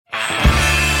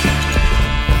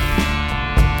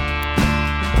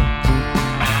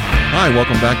Hi,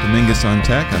 welcome back to Mingus on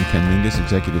Tech. I'm Ken Mingus,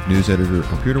 Executive News Editor at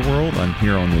Computer World. I'm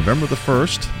here on November the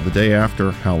 1st, the day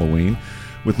after Halloween,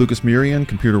 with Lucas Murian,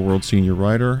 Computer World Senior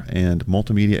Writer, and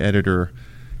Multimedia Editor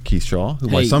Keith Shaw,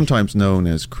 who I sometimes known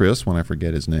as Chris when I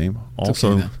forget his name.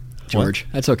 Also, okay, George.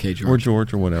 That's okay, George. Or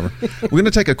George, or whatever. We're going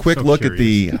to take a quick look at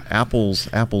the Apple's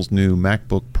new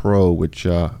MacBook Pro, which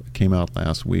came out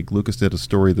last week. Lucas did a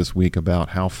story this week about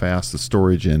how fast the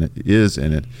storage is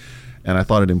in it. And I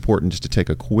thought it important just to take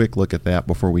a quick look at that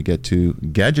before we get to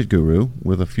Gadget Guru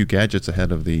with a few gadgets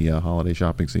ahead of the holiday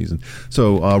shopping season.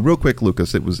 So real quick,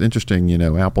 Lucas, it was interesting,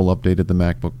 Apple updated the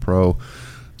MacBook Pro.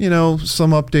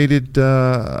 Some updated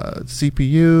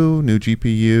CPU, new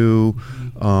GPU,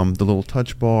 the little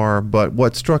touch bar. But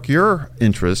what struck your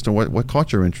interest, or what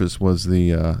caught your interest, was the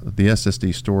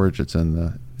SSD storage that's in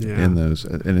those,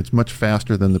 and it's much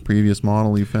faster than the previous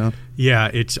model you found. Yeah,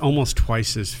 it's almost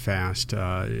twice as fast.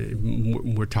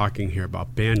 We're talking here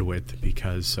about bandwidth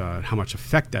because how much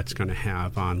effect that's going to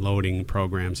have on loading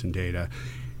programs and data.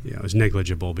 Is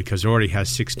negligible because it already has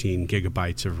 16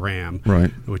 gigabytes of RAM, right,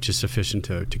 which is sufficient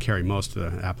to carry most of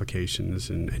the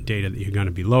applications and data that you're going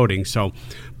to be loading. So,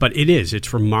 but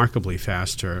it's remarkably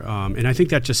faster. And I think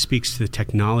that just speaks to the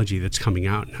technology that's coming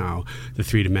out now, the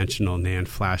three-dimensional NAND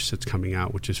flash that's coming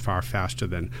out, which is far faster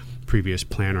than previous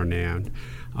planar NAND.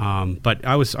 But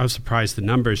I was surprised the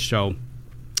numbers show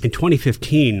in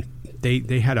 2015,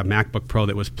 They had a MacBook Pro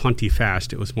that was plenty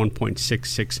fast. It was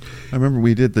 1.66. I remember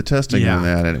we did the testing on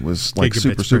that, and it was like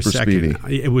super speedy.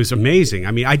 It was amazing.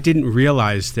 I mean, I didn't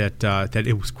realize that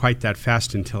it was quite that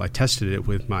fast until I tested it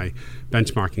with my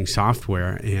benchmarking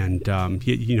software. And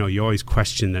you always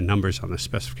question the numbers on the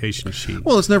specification sheet.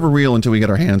 Well, it's never real until we get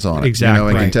our hands on it. Exactly,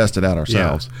 and can test it out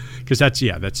ourselves. Because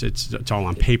it's all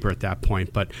on paper at that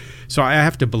point. But so I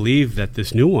have to believe that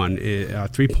this new one,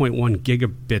 3.1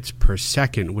 gigabits per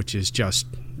second, which is just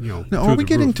now, are we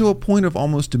getting to a point of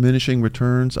almost diminishing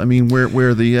returns? I mean,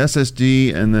 where the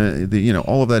SSD and the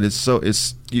all of that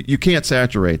is you can't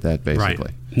saturate that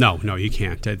basically. Right. No, you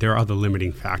can't. There are other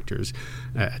limiting factors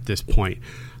at this point.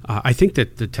 I think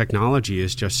that the technology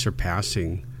is just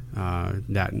surpassing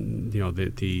that.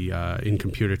 The in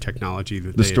computer technology,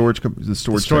 the storage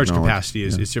capacity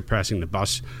is surpassing the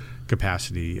bus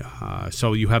capacity.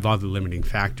 So you have other limiting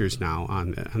factors now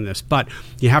on this, but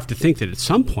you have to think that at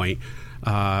some point,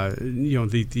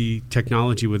 the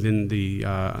technology within the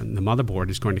motherboard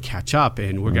is going to catch up,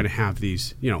 and we're going to have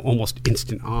these almost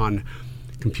instant on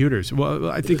computers. Well,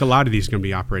 I think a lot of these are going to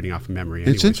be operating off of memory.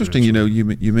 It's interesting,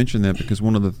 you mentioned that because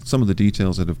some of the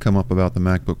details that have come up about the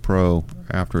MacBook Pro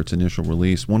after its initial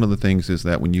release. One of the things is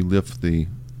that when you lift the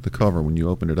cover, when you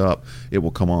open it up, it will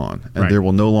come on, and there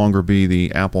will no longer be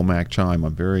the Apple Mac chime.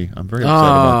 I'm very upset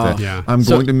about that. Yeah. I'm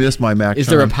going to miss my Mac chime. Is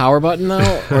there a power button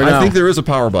though? Or I think there is a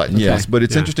power button, yes, but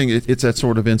it's interesting. It's that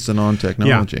sort of instant on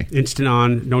technology. Yeah, instant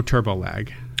on, no turbo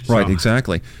lag. Right,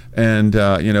 exactly. And,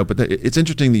 but it's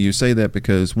interesting that you say that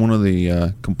because one of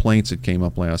the complaints that came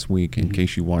up last week, in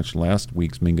case you watched last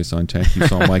week's Mingus on Tech, you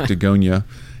saw Mike Dagonia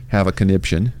have a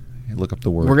conniption. Look up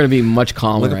the word. We're going to be much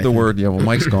calmer. Look up the word. Yeah, well,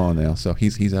 Mike's gone now, so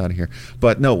he's out of here.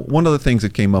 But no, one of the things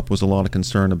that came up was a lot of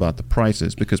concern about the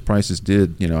prices because prices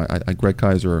did, Greg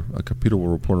Kaiser, a Computer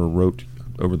World reporter, wrote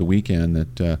over the weekend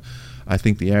that I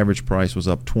think the average price was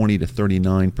up 20 to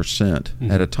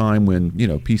 39% at a time when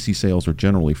PC sales are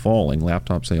generally falling,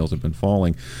 laptop sales have been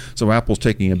falling. So Apple's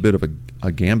taking a bit of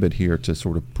a gambit here to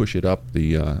sort of push it up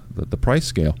the price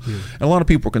scale. And a lot of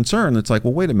people are concerned. It's like,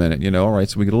 well, wait a minute, all right,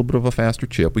 so we get a little bit of a faster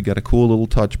chip, we got a cool little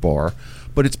touch bar,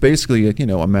 but it's basically a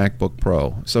MacBook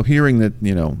Pro. So hearing that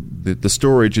the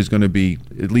storage is going to be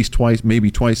at least twice, maybe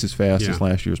twice as fast as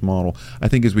last year's model, I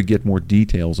think as we get more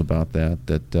details about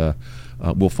that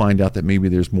we'll find out that maybe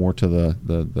there's more to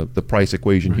the price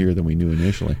equation here than we knew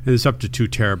initially. And it's up to 2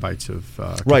 terabytes of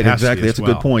capacity. Right, exactly. That's a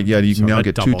good point. Yeah, you can now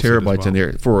get 2 terabytes in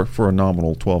there for a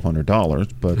nominal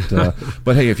 $1,200.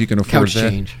 But hey, if you can afford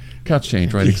that. Couch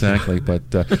change, right? Exactly. But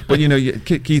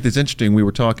Keith, it's interesting. We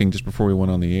were talking just before we went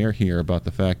on the air here about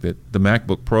the fact that the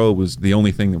MacBook Pro was the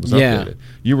only thing that was updated.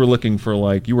 You were looking for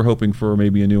you were hoping for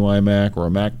maybe a new iMac or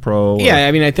a Mac Pro. Yeah,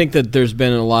 I mean, I think that there hasn't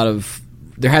been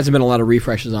a lot of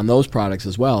refreshes on those products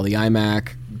as well. The iMac,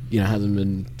 hasn't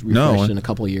been refreshed in a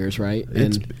couple of years, right?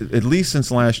 At least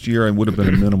since last year, it would have been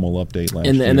a minimal update last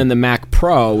year. And then the Mac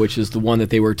Pro, which is the one that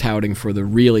they were touting for the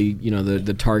really,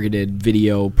 the targeted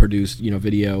video produced,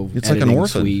 video it's like an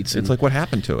orphan. Suites. It's like what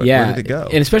happened to it? Yeah, where did it go?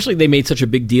 And especially they made such a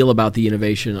big deal about the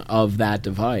innovation of that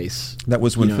device. That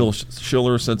was when Phil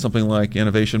Schiller said something like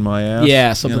 "innovation my ass."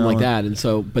 Yeah, something like that. And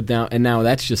so, now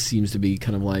that just seems to be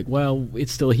kind of like, well,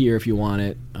 it's still here if you want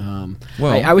it.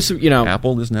 I was,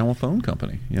 Apple is now a phone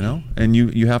company. And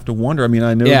you have to wonder. I mean,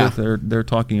 I know Yeah. that they're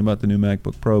talking about the new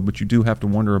MacBook Pro, but you do have to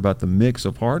wonder about the mix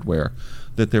of hardware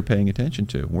that they're paying attention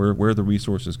to, where the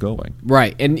resource is going.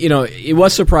 Right, and it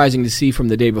was surprising to see from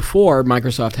the day before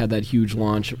Microsoft had that huge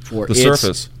launch for The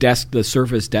Surface. the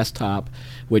Surface desktop,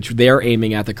 which they're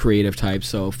aiming at the creative types,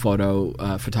 so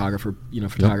photographers,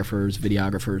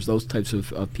 videographers, those types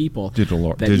of people,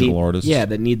 Digital artists. yeah,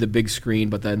 that need the big screen,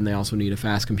 but then they also need a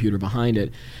fast computer behind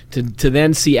it. To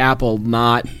then see Apple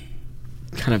not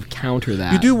kind of counter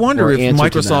that. You do wonder or if answer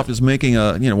to Microsoft that. is making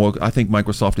I think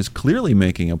Microsoft is clearly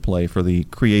making a play for the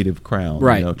creative crowd.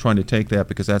 Right. Trying to take that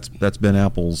because that's been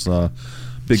Apple's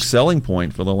big selling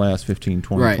point for the last 15,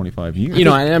 20, Right. 25 years. And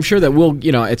I'm sure that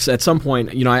it's at some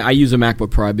point, I use a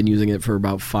MacBook Pro. I've been using it for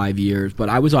about 5 years, but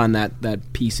I was on that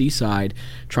PC side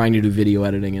trying to do video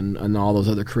editing and all those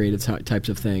other creative types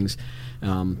of things.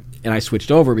 And I switched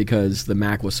over because the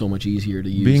Mac was so much easier to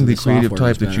use. Being and the creative software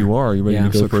was type that better. you are you ready Yeah, to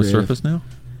I'm go so for creative. a Surface now?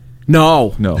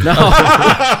 No. No,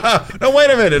 wait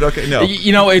a minute. Okay, no.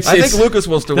 I think Lucas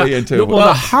wants to weigh in too. Well,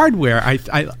 the hardware. I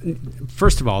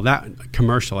first of all, that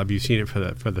commercial. Have you seen it for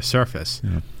the Surface?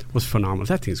 Yeah. Was phenomenal.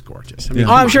 That thing's gorgeous. I Yeah.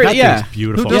 Oh, I'm sure, That yeah. thing's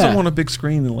beautiful. Who doesn't Yeah. want a big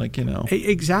screen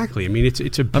Exactly. I mean, it's a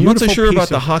beautiful I'm not so sure piece about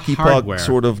the of hockey hardware. puck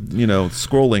sort of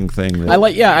scrolling thing. I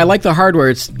like the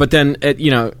hardware. But then I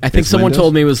think It's someone Windows?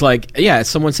 told me it was like,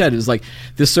 someone said it was like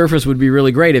this Surface would be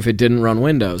really great if it didn't run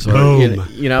Windows. Or Boom.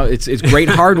 it's great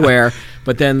hardware,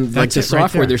 but then like That's the it right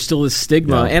software, there. there's still this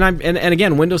stigma. Yeah. And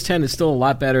again, Windows 10 is still a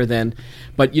lot better than,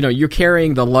 but you're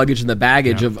carrying the luggage and the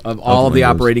baggage Yeah. of all of the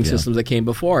Windows, operating yeah. systems that came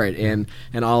before it, and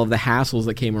all of the hassles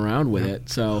that came around with it.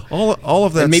 So all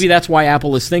of that. and maybe that's why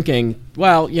Apple is thinking,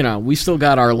 well, we still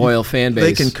got our loyal fan base.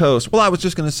 They can coast. Well, I was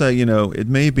just going to say, it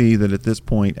may be that at this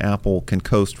point Apple can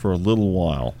coast for a little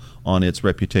while on its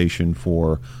reputation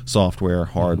for software,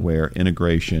 hardware,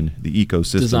 integration, the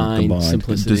ecosystem Design, combined,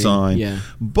 simplicity, design. yeah.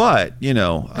 But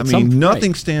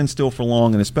nothing right. stands still for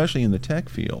long, and especially in the tech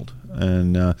field.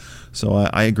 And so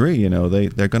I agree.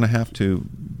 They're going to have to.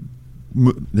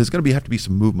 There's going to have to be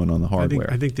some movement on the hardware.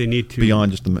 I think they need to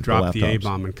beyond just the drop the laptops.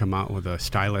 A-bomb and come out with a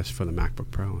stylus for the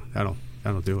MacBook Pro.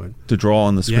 That'll do it. To draw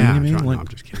on the screen, Yeah, you mean? no, I'm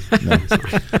just kidding.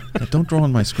 No. Don't draw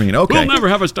on my screen. Okay. We'll never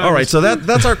have a stylus. All right, so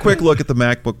that's our quick look at the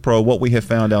MacBook Pro, what we have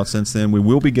found out since then. We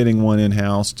will be getting one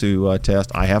in-house to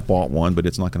test. I have bought one, but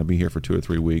it's not going to be here for 2 or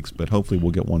 3 weeks, but hopefully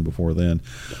we'll get one before then.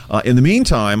 In the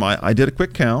meantime, I did a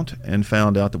quick count and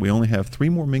found out that we only have 3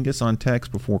 more Mingus on Techs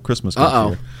before Christmas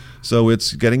comes here. So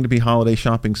it's getting to be holiday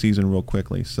shopping season real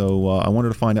quickly. So I wanted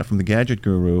to find out from the Gadget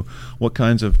Guru what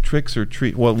kinds of tricks or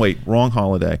treats. Well, wait, wrong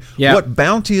holiday. Yeah. What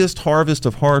bountiest harvest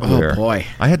of hardware? Oh, boy.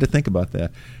 I had to think about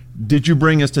that. Did you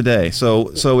bring us today? So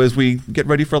as we get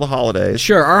ready for the holidays.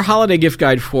 Sure. Our holiday gift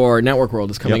guide for Network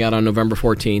World is coming Yep. out on November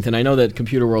 14th, and I know that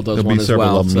Computer World does There'll one be as several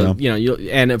well. of them, So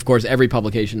and of course every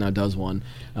publication now does one.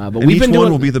 But And we've each been one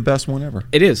doing. will be the best one ever.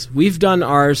 It is. We've done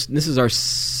ours. This is our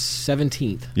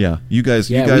 17th. Yeah, you guys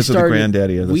Yeah, are the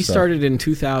granddaddy of this We stuff. started in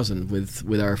 2000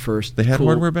 with our first. They had cool-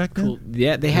 hardware back then?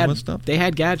 Yeah, they All had that stuff? They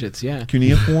had gadgets. Yeah.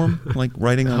 Cuneiform, like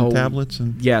writing on Oh, tablets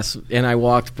and Yes, and I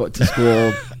walked to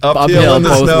school uphill in the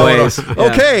both snow. ways. Yeah.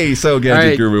 Okay, so Gadget All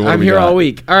right, Guru, what do I'm we here got? all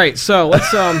week. All right, so let's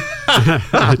Try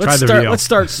the real. let's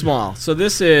start small. So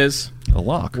this is A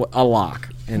lock. a lock.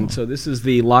 And so this is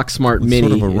the Lock Smart With Mini.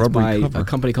 sort of a It's rubbery by cover. a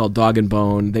company called Dog and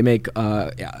Bone. They make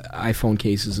iPhone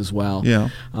cases as well. Yeah.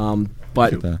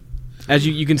 But Look at that. as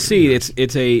you can see, it's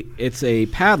a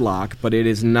padlock, but it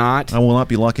is not. I will not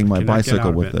be locking my Cannot get bicycle out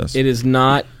of with it. this. It is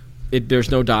not. There's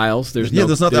no dials. There's Yeah, no.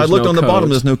 there's nothing. There's I looked no on the bottom.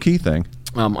 codes. There's no key thing.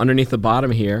 Underneath the bottom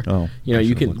here, Oh, you I you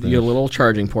should've can looked get there. a little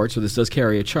charging port. So this does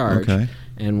carry a charge. Okay.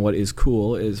 And what is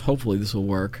cool is hopefully this will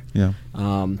work. Yeah.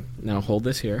 Now hold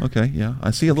this here. Okay. Yeah.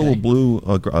 I see a little blue.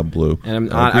 Blue. And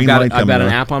green I've got light I've coming got an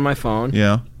on. app on my phone.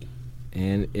 Yeah.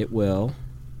 And it will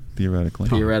Theoretically.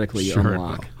 Sure it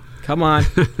unlock. will. Come on.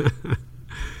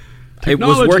 It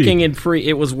was Technology.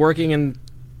 working in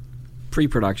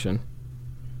pre-production.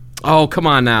 Oh, come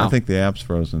on now. I think the app's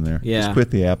frozen there. Yeah. Just quit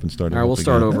the app and start it All right, up we'll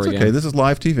start again. over That's again. okay. This is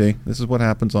live TV. This is what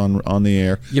happens on the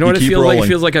air. You know what it keep feels like? It rolling.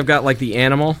 feels like I've got like the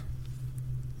animal.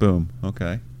 Boom.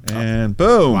 Okay. And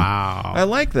boom. Wow. I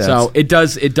like that. So it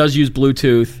does use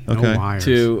Bluetooth Okay. No wires.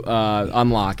 to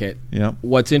unlock it. Yep.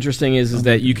 What's interesting is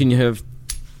that you can have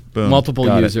Boom. multiple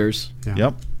Got it. users. Yeah.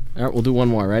 Yep. All right, we'll do one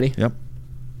more. Ready? Yep.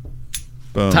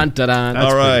 Boom. Dun, dun, dun. That's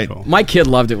All pretty right. cool. My kid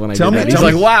loved it when I Tell did me- that. He's tell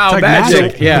like, me- "Wow, It's like magic!"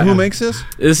 magic. Yeah. Who makes this?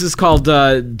 This is called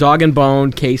Dog and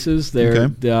Bone cases. They're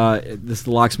Okay. this is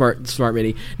the Lock Smart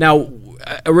Mini. Now,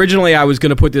 originally I was going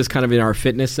to put this kind of in our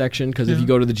fitness section because if Yeah. you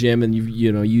go to the gym and you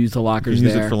use the lockers You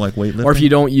use there, it for like weightlifting. or if you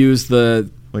don't use the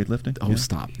Weightlifting? Oh,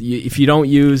 stop! If you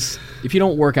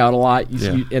don't work out a lot,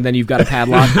 and then you've got a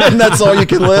padlock, and that's all you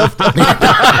can lift.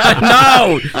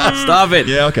 No, stop it.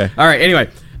 Yeah, okay. All right. Anyway,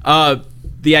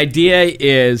 the idea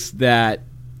is that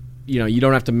you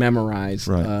don't have to memorize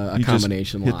a You just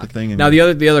combination hit lock. the thing and Now, the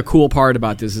other cool part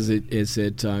about this is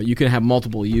you can have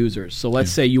multiple users. So let's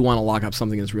say you want to lock up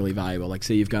something that's really valuable. Like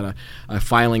say you've got a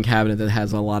filing cabinet that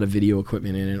has a lot of video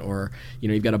equipment in it, or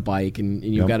you've got a bike and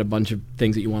you've got a bunch of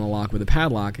things that you want to lock with a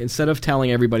padlock. Instead of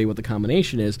telling everybody what the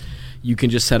combination is, you can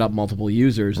just set up multiple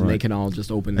users and they can all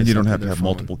just open. And this you don't up have with to their have phone.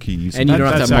 multiple keys. And you don't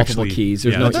have to That's have multiple actually- keys.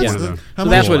 There's yeah, no. that's Yeah. one of the- So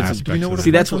that's what it's. Do you know what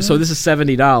See, that's what. on So that? this is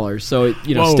 $70. So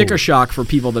Whoa. sticker shock for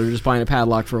people that are just buying a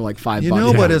padlock for like $5.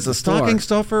 But at as a the store. stocking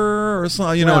stuffer or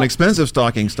something, Well- an expensive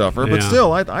stocking stuffer, but Yeah.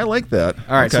 still, I like that.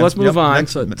 All right, so Okay. let's move on.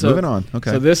 Next, So moving on. Okay.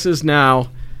 So this is now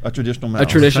a traditional mouse. a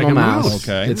traditional Like a mouse. mouse.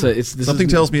 Okay. This Something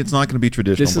is, tells me it's not going to be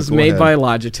traditional. This but is go made ahead. by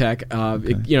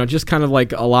Logitech. Just kind of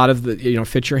like a lot of the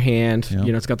fit your hand.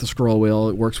 Yeah. It's got the scroll wheel.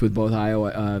 It works with both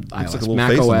iOS, like a little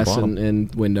Mac face on the OS, bottom.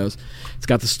 and Windows. It's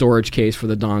got the storage case for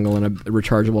the dongle and a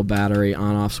rechargeable battery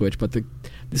on-off switch. But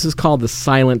this is called the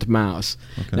Silent Mouse.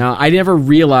 Okay. Now, I never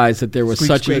realized that there was Squeak,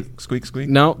 such squeak, squeak, squeak.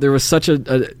 no, there was such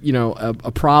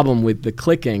a problem with the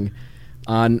clicking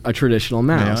on a traditional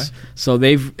mouse. So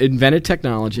they've invented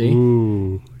technology.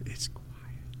 Ooh, it's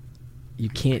You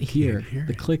can't hear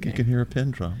the clicking. You can hear a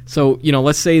pin drop. So,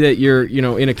 let's say that you're,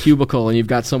 in a cubicle and you've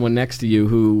got someone next to you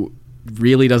who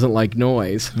really doesn't like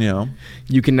noise. Yeah.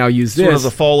 You can now use Sort this. of the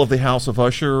fall of the House of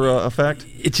Usher effect.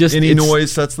 It's just Any it's-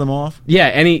 noise sets them off. Yeah,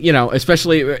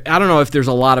 especially, I don't know if there's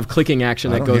a lot of clicking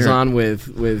action I that don't goes hear it. on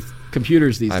with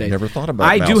computers these I've days. never thought about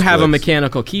I do mouse have a clicks.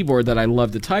 mechanical keyboard that I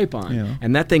love to type on, Yeah.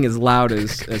 and that thing is loud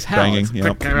as hell. Banging, It's yep.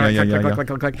 click, click, Yeah, click, yeah, click, yeah, click,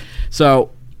 click, click.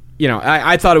 So,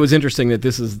 I thought it was interesting that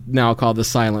this is now called the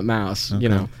Silent Mouse,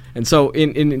 Okay. And so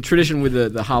in tradition with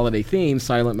the holiday theme,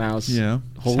 Silent Mouse, Yeah.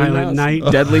 Holy Silent Mouse, Night.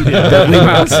 Deadly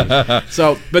Mouse.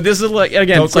 So, but this is like,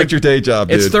 again, Don't it's quit like your day job,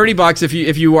 dude. it's $30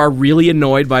 if you are really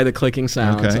annoyed by the clicking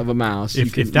sounds Okay. of a mouse. you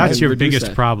if can that's your reduce biggest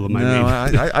that. problem. No, I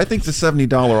mean, I think the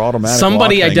 $70 automatic.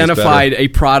 Somebody lock thing is better. identified a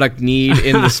product need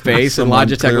in the space, and Someone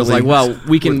Logitech was clearly- like, "Well,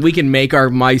 we can make our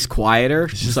mice quieter,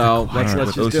 so let's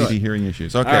with just do OCD it." hearing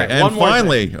issues. Okay, All right, and one more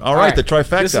finally, thing. all right, the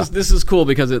trifecta. This is cool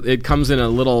because it comes in a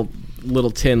little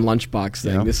tin lunchbox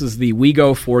thing. Yeah. This is the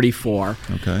WeGo 44.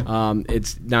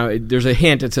 Okay. There's a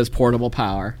hint. It says portable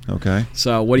power. Okay.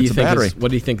 So what do you It's a think? battery. What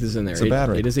do you think is in there? It's a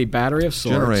battery. It is a battery of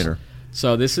sorts. Generator.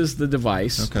 So this is the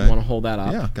device. Okay. I want to hold that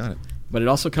up. Yeah, got it. But it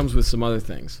also comes with some other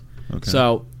things. Okay.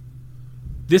 So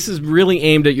this is really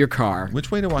aimed at your car. Which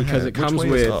way do I because have it comes Which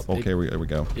way is with up? Okay, there we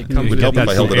go. It It comes would with help if I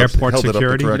that's held the it up, airport held it up the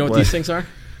security. correct You know what way. these things are?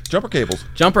 Jumper cables.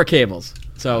 Jumper cables.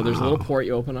 So there's a little port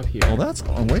you open up here. Well, that's.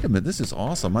 Oh, wait a minute. This is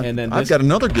awesome. and then I've this- got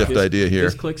another gift this- idea here.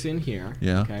 This clicks in here.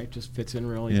 Yeah. Okay. It just fits in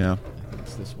really. Yeah. I think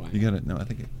it's this way. You got it. No, I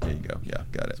think. There you go. Yeah,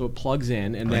 got it. So it plugs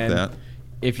in, and Like then that.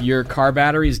 if your car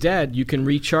battery's dead, you can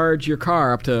recharge your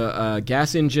car up to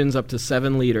gas engines up to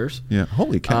 7 liters. Yeah.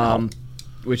 Holy cow.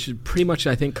 Which pretty much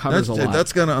I think covers a lot.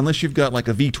 That's gonna, unless you've got like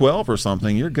a V12 or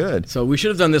something, you're good. So we should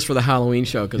have done this for the Halloween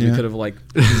show because we Yeah. could have like.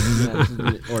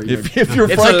 or If your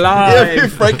It's alive.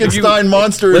 if Frankenstein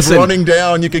monster is Listen. running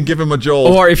down, you can give him a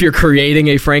jolt. Or if you're creating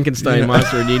a Frankenstein Yeah.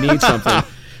 monster and you need something.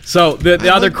 So the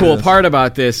I other like cool this. part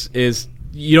about this is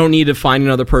you don't need to find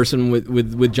another person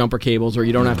with jumper cables, or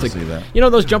you don't have to. see that. You know,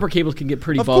 those jumper cables can get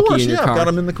pretty of bulky course, in your yeah, car. I've got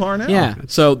them in the car now. Yeah.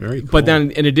 So, very cool. but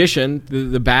then in addition,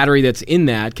 the battery that's in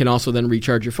that can also then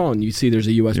recharge your phone. You see, there's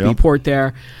a USB Yep. port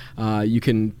there. You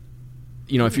can,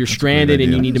 if you're stranded and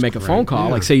idea. you need to make a phone call,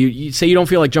 like say you say you don't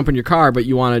feel like jumping your car, but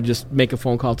you want to just make a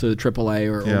phone call to AAA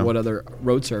or Yeah. what other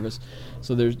road service.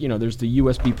 So there's the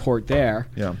USB port there.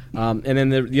 Yeah. And then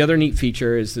the other neat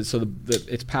feature is that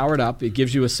it's powered up. It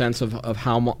gives you a sense of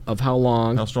how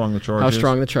long, How strong the charge how is.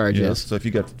 strong the charge Yeah. is. So if you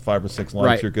got 5 or 6 lights,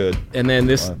 Right. you're good. And then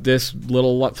this Right.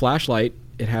 little flashlight,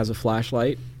 it has a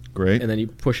flashlight. Great. And then you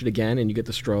push it again, and you get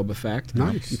the strobe effect.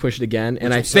 Nice. You push it again, and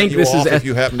Which I will set think you this is off if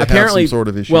you happen to have apparently some sort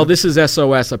of issue. Well, this is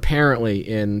SOS apparently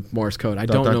in Morse code. I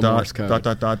don't know Morse code. Dot,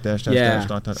 dash, dash, Yeah. dash,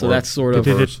 dot, dot, So or- that's sort of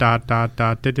Reverse.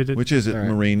 Did Which is it, All right.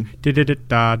 Marine?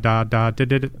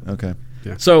 it. Okay.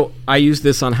 So I used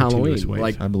this on Halloween. Continuous wave.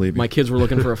 Like I believe you. my kids were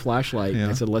looking for a flashlight. Yeah.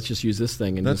 I said, "Let's just use this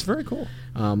thing." And That's just, very cool.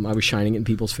 I was shining it in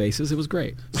people's faces. It was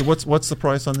great. So what's the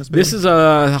price on this baby? This is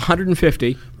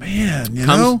 $150. Man, you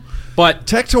Comes- know, but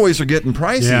tech toys are getting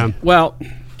pricey. Yeah. well,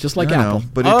 just like I know, Apple.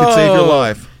 but it could save your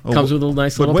life. Comes with a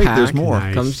nice but little wait, pack. there's more.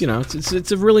 Nice. Comes,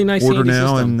 it's a really nice Order handy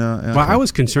now system. and Well, I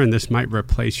was concerned this might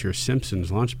replace your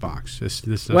Simpsons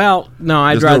lunchbox. Well, no,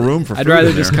 There's no room for I'd food rather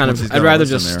in just there kind once of he's I'd got rather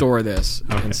this in just there. store this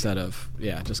instead of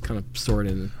just kind of store it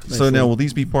in. So now, will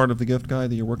these be part of the gift guide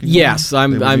that you're working? Yes,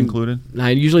 on? They will I'm be included. I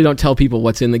usually don't tell people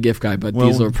what's in the gift guide, but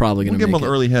these are probably going We'll to give make them an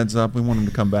it. early heads up. We want them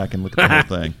to come back and look at the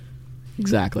whole thing.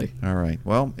 Exactly. All right.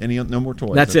 Well, no more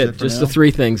toys. That's it. for Just now? the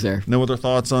 3 things there. No other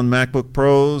thoughts on MacBook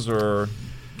Pros or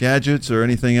gadgets or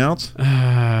anything else?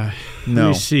 Let No.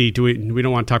 me see. We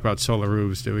don't want to talk about solar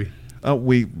roofs, do we?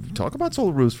 We talk about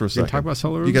solar roofs for a second. talk about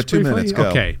solar You got roofs 2 briefly? minutes. Go.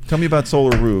 Okay. Tell me about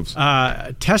solar roofs.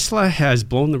 Tesla has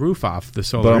blown the roof off the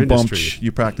solar industry.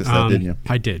 You practiced that, didn't you?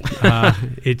 I did.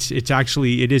 It's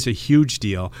actually it is a huge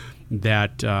deal.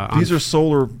 That These are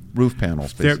solar roof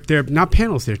panels. Basically. they're not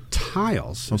panels, they're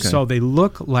tiles. Okay. So they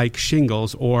look like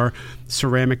shingles or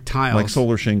ceramic tiles, like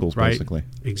solar shingles, right? basically.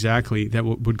 Exactly, that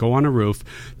would go on a roof.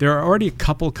 There are already a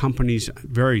couple companies,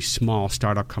 very small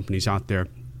startup companies out there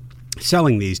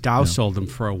selling these. Dow sold them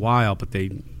for a while, but they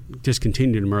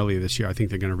discontinued them earlier this year. I think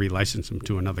they're going to relicense them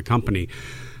to another company.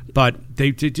 But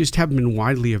they just haven't been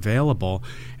widely available.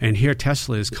 And here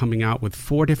Tesla is coming out with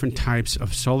 4 different types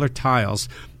of solar tiles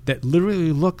that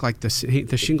literally look like the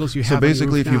shingles you have. So on the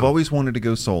basically, roof if you've now. always wanted to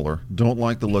go solar, don't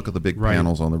like the look of the big Right.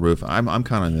 panels on the roof. I'm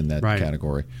kind of in that Right.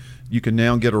 category. You can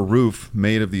now get a roof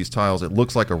made of these tiles. It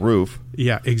looks like a roof.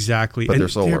 Yeah, exactly. But and they're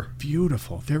solar. They're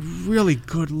beautiful. They're really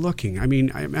good looking. I mean,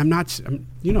 I'm not.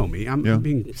 You know me. I'm Yeah.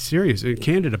 being serious and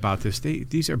candid about this.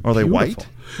 These are. Are they beautiful. white?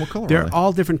 What color are They're they?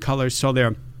 all different colors. So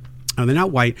they're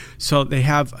not white. So they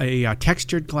have a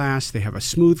textured glass. They have a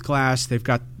smooth glass. They've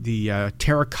got the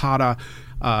terracotta.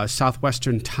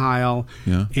 Southwestern tile,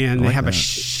 Yeah, and I they like have that. a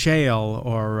shale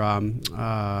or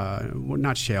well,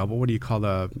 not shale, but what do you call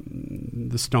the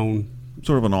stone?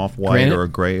 Sort of an off-white Granite? or a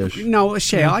grayish. No, a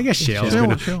shale. I guess shale. is Shale,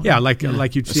 gonna- shale. Yeah, like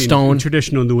you'd see Stone. in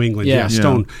traditional New England. Yeah. Yeah, Yeah.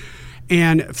 stone.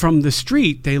 And from the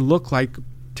street, they look like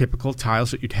typical tiles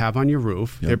that you'd have on your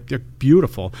roof. Yep. They're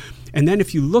beautiful. And then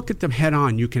if you look at them head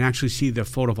on, you can actually see the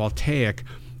photovoltaic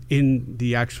in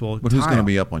the actual But who's tile. going to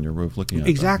be up on your roof looking at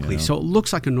Exactly. them? You know? So it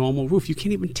looks like a normal roof. You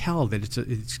can't even tell that it's So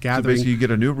gathering. basically, you get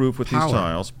a new roof with power. these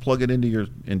tiles, plug it into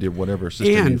whatever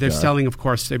system And you've they're got. selling, of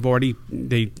course, they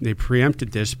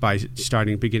preempted this by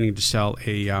beginning to sell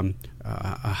a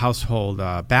household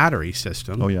battery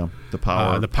system. Oh yeah, the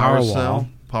power, the Powerwall. cell?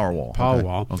 Powerwall.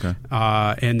 Powerwall. Okay.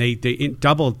 And they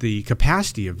doubled the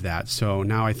capacity of that. So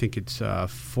now I think it's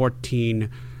 14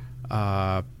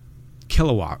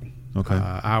 kilowatt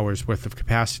hours worth of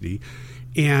capacity.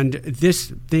 And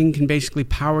this thing can basically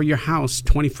power your house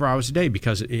 24 hours a day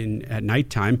because at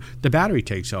nighttime, the battery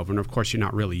takes over. And, of course, you're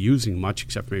not really using much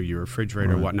except maybe your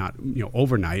refrigerator or whatnot,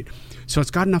 overnight. So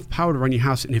it's got enough power to run your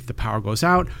house. And if the power goes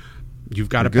out, you've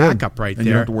got a Good. backup right and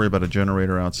there. you don't have to worry about a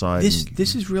generator outside.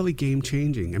 This is really game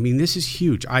changing. I mean, this is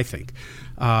huge. I think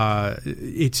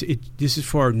this is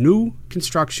for new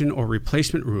construction or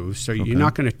replacement roofs. So you're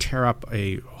not going to tear up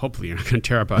hopefully you're not going to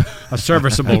tear up a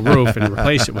serviceable roof and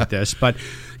replace it with this. But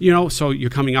so you're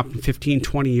coming up in 15,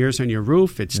 20 years on your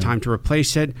roof. It's time to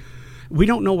replace it. We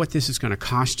don't know what this is going to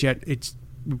cost yet. It's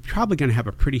probably going to have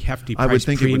a pretty hefty price I would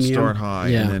think premium. it would start high,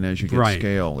 Yeah. and then as you get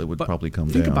scale, it would probably come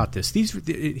down. Think about this.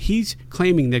 He's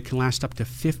claiming that it can last up to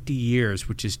 50 years,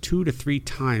 which is 2 to 3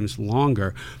 times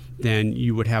longer than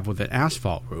you would have with an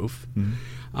asphalt roof.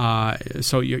 Mm-hmm.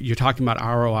 So you're talking about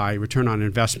ROI, return on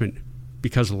investment,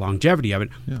 because of the longevity of it.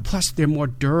 Yeah. Plus, they're more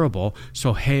durable.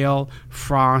 So hail,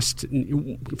 frost,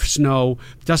 snow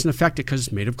doesn't affect it because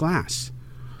it's made of glass.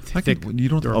 You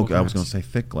don't. durable Okay, I was glass. going to say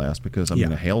thick glass because Yeah.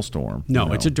 a hailstorm.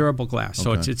 No, it's a durable glass.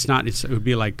 So Okay. it's not. It would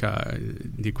be like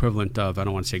the equivalent of, I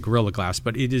don't want to say Gorilla Glass,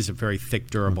 but it is a very thick,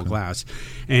 durable glass.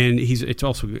 And it's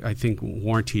also, I think,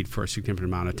 warranted for a significant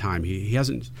amount of time. He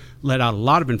hasn't let out a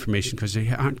lot of information because they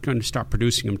aren't going to start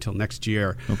producing them until next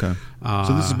year. Okay.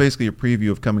 So this is basically a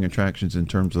preview of coming attractions in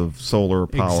terms of solar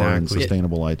power and Exactly.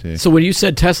 sustainable IT. So when you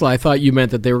said Tesla, I thought you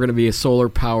meant that they were going to be a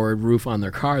solar-powered roof on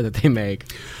their car that they make,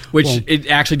 which Well, it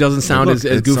actually doesn't sound look, as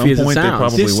at goofy some as it point they sounds.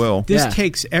 probably will. This Yeah.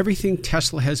 takes everything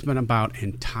Tesla has been about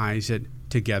and ties it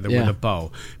together Yeah. with a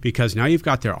bow, because now you've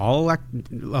got their all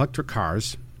electric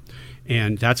cars,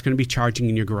 and that's going to be charging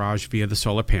in your garage via the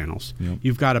solar panels. Yep.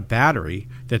 You've got a battery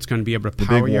that's going to be able to The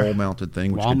power big your wall-mounted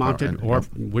thing, which wall can power-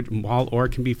 mounted, or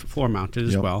it can be floor mounted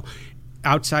as Yep. well,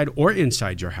 outside or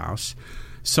inside your house.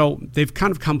 So they've kind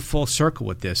of come full circle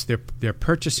with this. They're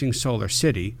purchasing Solar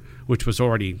City, which was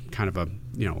already kind of a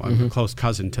close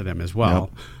cousin to them as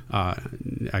well.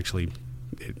 Actually,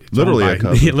 it's Literally owned a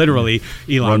cousin. literally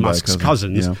Run Elon by a Musk's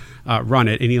cousin, cousins run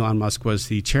it, and Elon Musk was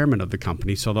the chairman of the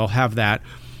company. So they'll have that.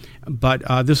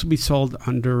 But this will be sold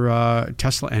under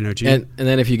Tesla Energy. And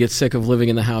then if you get sick of living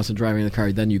in the house and driving the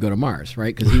car, then you go to Mars,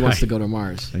 right? Because he wants to go to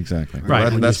Mars. Exactly. Right.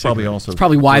 Well, that's probably also... It's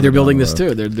probably why they're building this,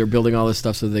 too. They're building all this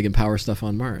stuff so that they can power stuff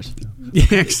on Mars.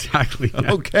 Yeah, exactly.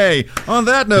 Yeah. Okay. On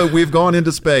that note, we've gone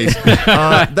into space.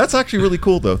 That's actually really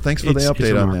cool, though. Thanks for the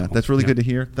update on that. That's really good to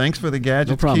hear. Thanks for the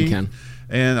gadget, No problem, Keith. Ken.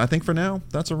 And I think for now,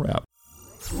 that's a wrap.